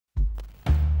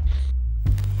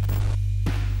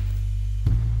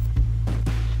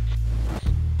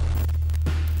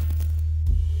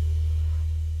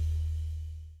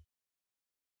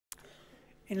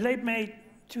In late May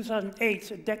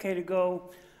 2008, a decade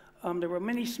ago, there were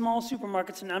many small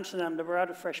supermarkets in Amsterdam that were out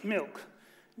of fresh milk.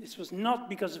 This was not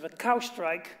because of a cow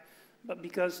strike, but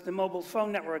because the mobile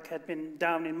phone network had been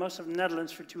down in most of the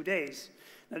Netherlands for 2 days.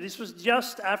 Now, this was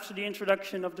just after the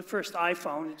introduction of the first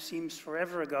iPhone. It seems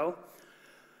forever ago.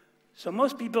 So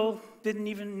most people didn't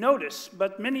even notice,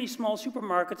 but many small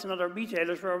supermarkets and other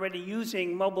retailers were already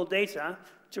using mobile data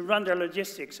to run their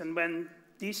logistics. And when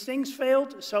these things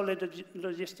failed, so did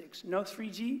logistics. No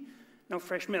 3G, no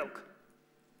fresh milk.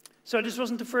 So this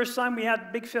wasn't the first time we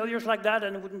had big failures like that,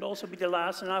 and it wouldn't also be the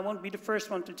last, and I won't be the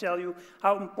first one to tell you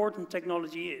how important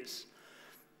technology is.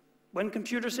 When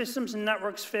computer systems and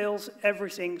networks fail,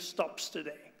 everything stops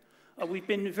today. We've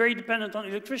been very dependent on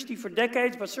electricity for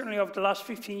decades, but certainly over the last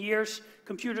 15 years,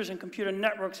 computers and computer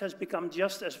networks has become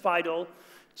just as vital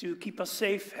to keep us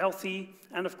safe, healthy,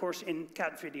 and of course in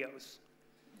cat videos.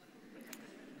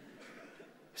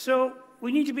 So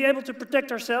we need to be able to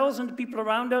protect ourselves and the people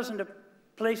around us and the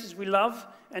places we love,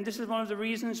 and this is one of the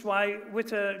reasons why,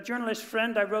 with a journalist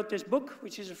friend, I wrote this book,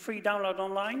 which is a free download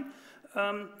online,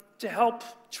 to help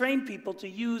train people to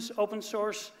use open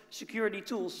source security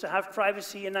tools, to have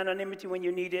privacy and anonymity when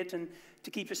you need it, and to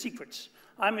keep your secrets.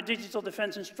 I'm a digital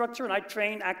defense instructor, and I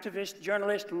train activists,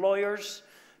 journalists, lawyers,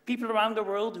 people around the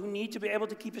world who need to be able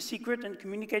to keep a secret and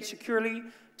communicate securely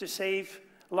to save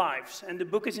lives. And the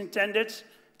book is intended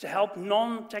to help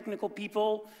non-technical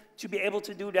people to be able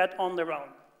to do that on their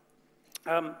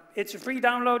own. It's a free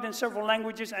download in several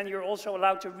languages, and you're also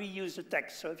allowed to reuse the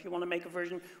text. So if you want to make a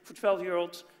version for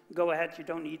 12-year-olds, go ahead, you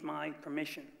don't need my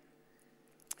permission.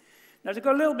 Now, to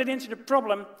go a little bit into the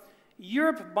problem,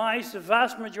 Europe buys the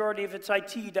vast majority of its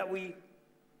IT that we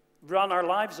run our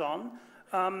lives on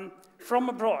from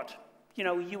abroad. You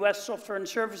know, US software and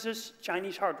services,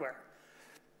 Chinese hardware.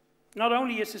 Not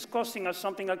only is this costing us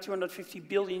something like 250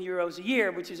 billion euros a year,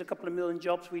 which is a couple of million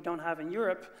jobs we don't have in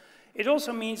Europe, it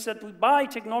also means that we buy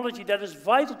technology that is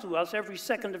vital to us every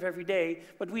second of every day,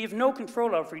 but we have no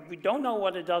control over it. We don't know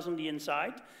what it does on the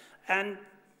inside, and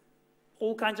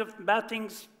all kinds of bad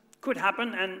things could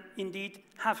happen, and indeed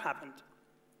have happened.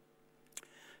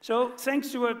 So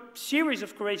thanks to a series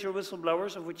of courageous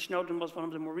whistleblowers, of which Snowden was one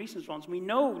of the more recent ones, we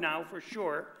know now for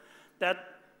sure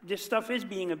that this stuff is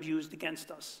being abused against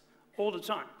us all the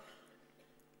time.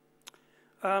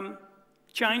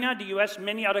 China, the US,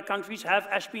 many other countries have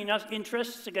espionage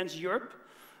interests against Europe,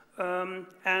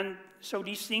 and so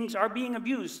these things are being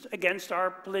abused against our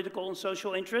political and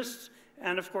social interests.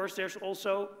 And of course, there's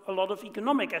also a lot of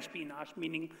economic espionage,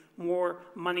 meaning more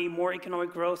money, more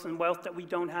economic growth and wealth that we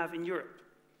don't have in Europe.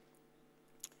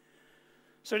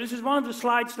 So this is one of the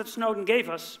slides that Snowden gave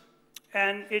us,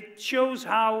 and it shows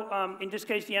how, in this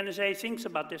case, the NSA thinks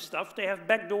about this stuff. They have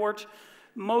backdoored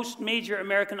most major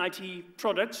American IT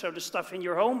products, so the stuff in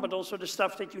your home, but also the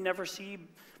stuff that you never see,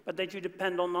 but that you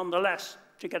depend on nonetheless,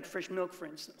 to get fresh milk, for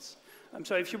instance.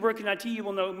 So if you work in IT, you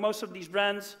will know most of these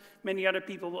brands. Many other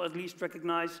people will at least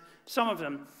recognize some of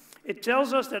them. It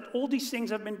tells us that all these things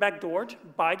have been backdoored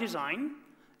by design,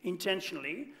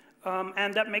 intentionally,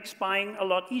 and that makes spying a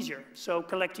lot easier. So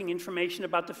collecting information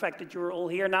about the fact that you're all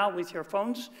here now with your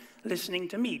phones, listening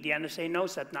to me. The NSA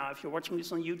knows that now. If you're watching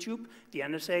this on YouTube, the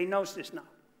NSA knows this now.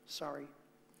 Sorry.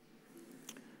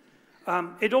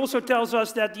 It also tells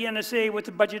us that the NSA, with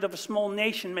the budget of a small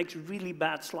nation, makes really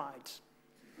bad slides.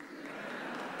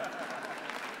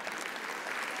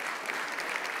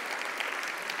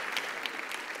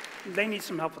 They need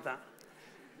some help with that.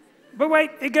 But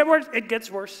wait, it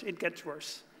gets worse.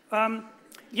 The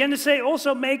NSA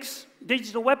also makes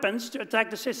digital weapons to attack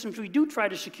the systems we do try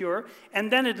to secure,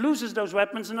 and then it loses those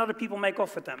weapons and other people make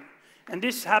off with them. And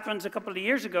this happened a couple of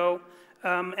years ago,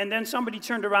 and then somebody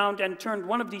turned around and turned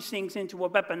one of these things into a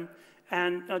weapon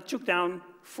and took down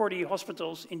 40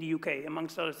 hospitals in the UK,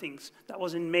 amongst other things. That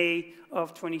was in May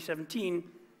of 2017.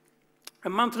 A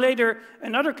month later,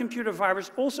 another computer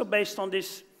virus, also based on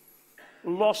this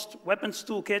lost weapons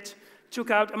toolkit, took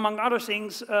out, among other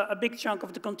things, a big chunk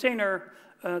of the container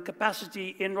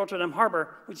capacity in Rotterdam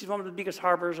Harbor, which is one of the biggest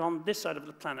harbors on this side of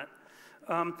the planet.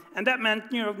 And that meant,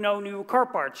 you know, no new car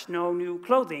parts, no new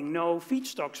clothing, no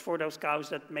feedstocks for those cows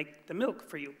that make the milk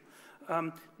for you.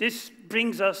 This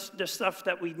brings us the stuff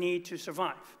that we need to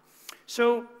survive.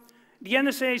 So the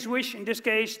NSA's wish, in this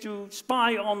case, to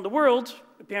spy on the world,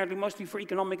 apparently mostly for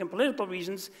economic and political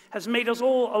reasons, has made us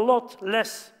all a lot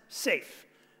less safe.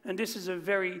 And this is a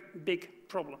very big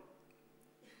problem.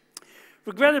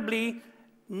 Regrettably,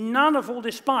 none of all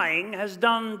this spying has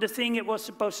done the thing it was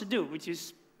supposed to do, which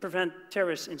is prevent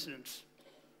terrorist incidents.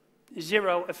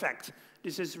 Zero effect.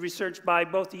 This is research by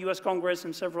both the US Congress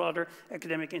and several other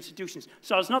academic institutions.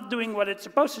 So it's not doing what it's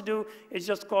supposed to do, it's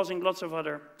just causing lots of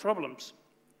other problems.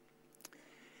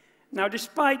 Now,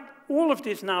 despite all of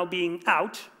this now being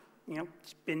out,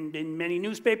 it's been in many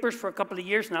newspapers for a couple of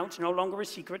years now, it's no longer a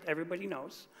secret, everybody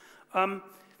knows.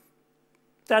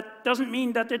 That doesn't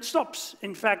mean that it stops.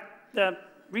 In fact, the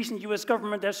recent US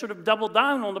government has sort of doubled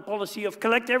down on the policy of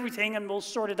collect everything and we'll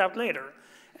sort it out later.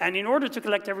 And in order to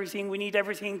collect everything, we need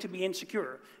everything to be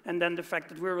insecure. And then the fact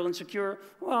that we're insecure,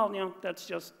 well, that's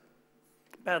just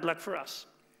bad luck for us.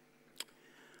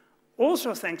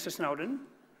 Also, thanks to Snowden,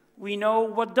 we know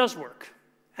what does work.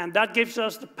 And that gives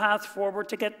us the path forward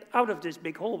to get out of this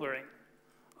big hole we're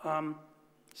in.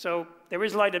 So there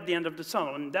is light at the end of the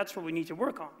tunnel, and that's what we need to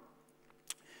work on.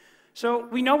 So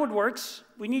we know what works.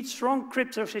 We need strong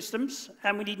crypto systems,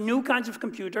 and we need new kinds of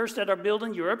computers that are built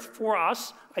in Europe for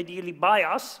us, ideally by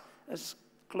us, as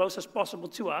close as possible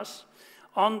to us,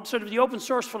 on sort of the open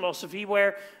source philosophy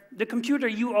where the computer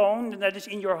you own, that is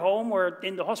in your home or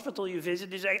in the hospital you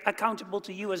visit, is accountable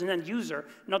to you as an end user,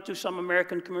 not to some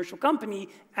American commercial company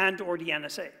and or the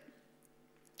NSA.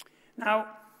 Now,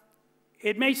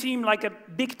 it may seem like a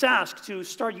big task to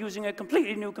start using a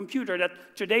completely new computer that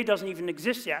today doesn't even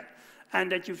exist yet, and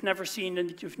that you've never seen and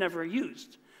that you've never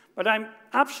used. But I'm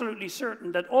absolutely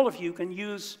certain that all of you can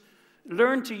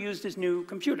learn to use this new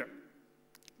computer.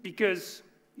 Because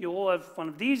you all have one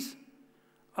of these,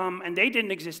 and they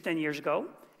didn't exist 10 years ago,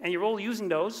 and you're all using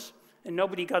those, and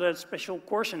nobody got a special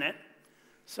course in it.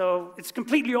 So it's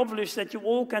completely obvious that you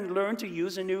all can learn to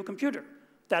use a new computer.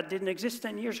 That didn't exist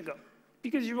 10 years ago,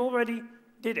 because you already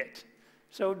did it.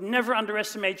 So never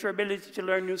underestimate your ability to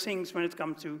learn new things when it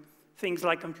comes to things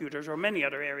like computers or many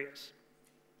other areas.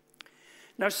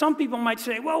 Now, some people might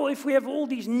say, well, if we have all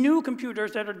these new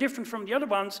computers that are different from the other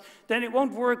ones, then it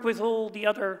won't work with all the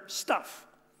other stuff.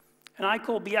 And I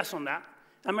call BS on that.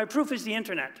 And my proof is the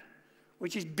internet,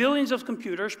 which is billions of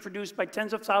computers produced by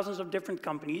tens of thousands of different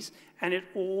companies, and it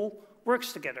all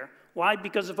works together. Why?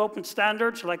 Because of open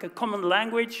standards, like a common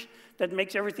language that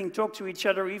makes everything talk to each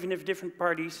other, even if different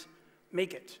parties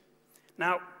make it.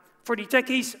 Now, for the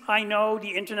techies, I know the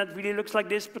internet really looks like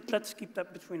this, but let's keep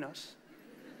that between us.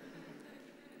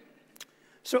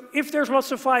 So if there's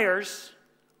lots of fires,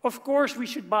 of course we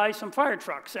should buy some fire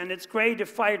trucks, and it's great if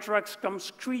fire trucks come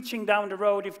screeching down the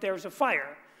road if there's a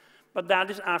fire. But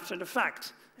that is after the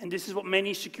fact. And this is what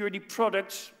many security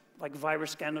products, like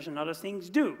virus scanners and other things,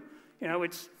 do.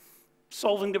 It's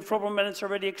solving the problem when it's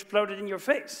already exploded in your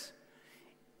face.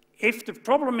 If the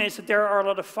problem is that there are a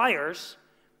lot of fires,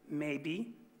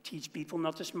 maybe teach people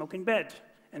not to smoke in bed,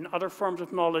 and other forms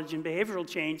of knowledge and behavioral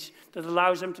change that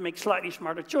allows them to make slightly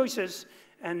smarter choices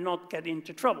and not get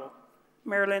into trouble.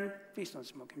 Marilyn, please don't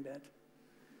smoke in bed.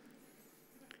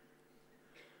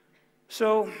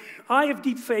 So I have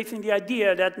deep faith in the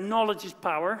idea that knowledge is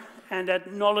power and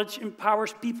that knowledge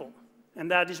empowers people. And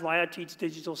that is why I teach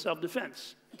digital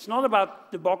self-defense. It's not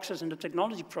about the boxes and the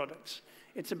technology products.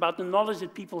 It's about the knowledge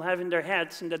that people have in their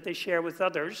heads and that they share with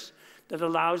others that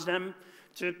allows them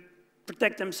to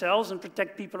protect themselves and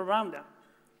protect people around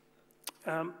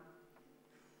them.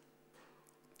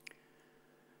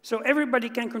 So everybody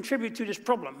can contribute to this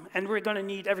problem, and we're going to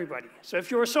need everybody. So if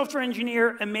you're a software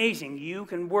engineer, amazing. You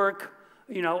can work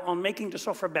on making the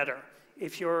software better.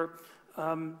 If you're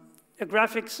a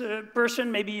graphics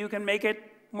person, maybe you can make it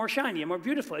more shiny and more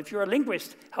beautiful. If you're a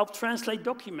linguist, help translate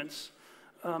documents.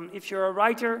 If you're a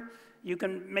writer, you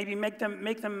can maybe make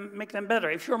them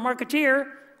better. If you're a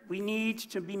marketeer, we need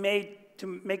to be made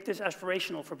to make this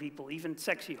aspirational for people, even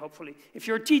sexy, hopefully. If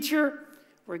you're a teacher,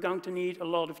 we're going to need a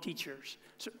lot of teachers.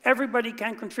 So everybody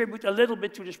can contribute a little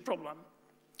bit to this problem.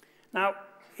 Now,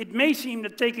 it may seem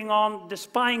that taking on the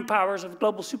spying powers of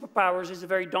global superpowers is a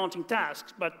very daunting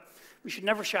task, but we should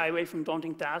never shy away from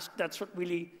daunting tasks. That's what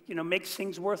really makes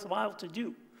things worthwhile to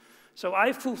do. So I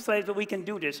have full faith that we can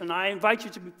do this, and I invite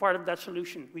you to be part of that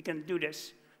solution. We can do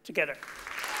this together.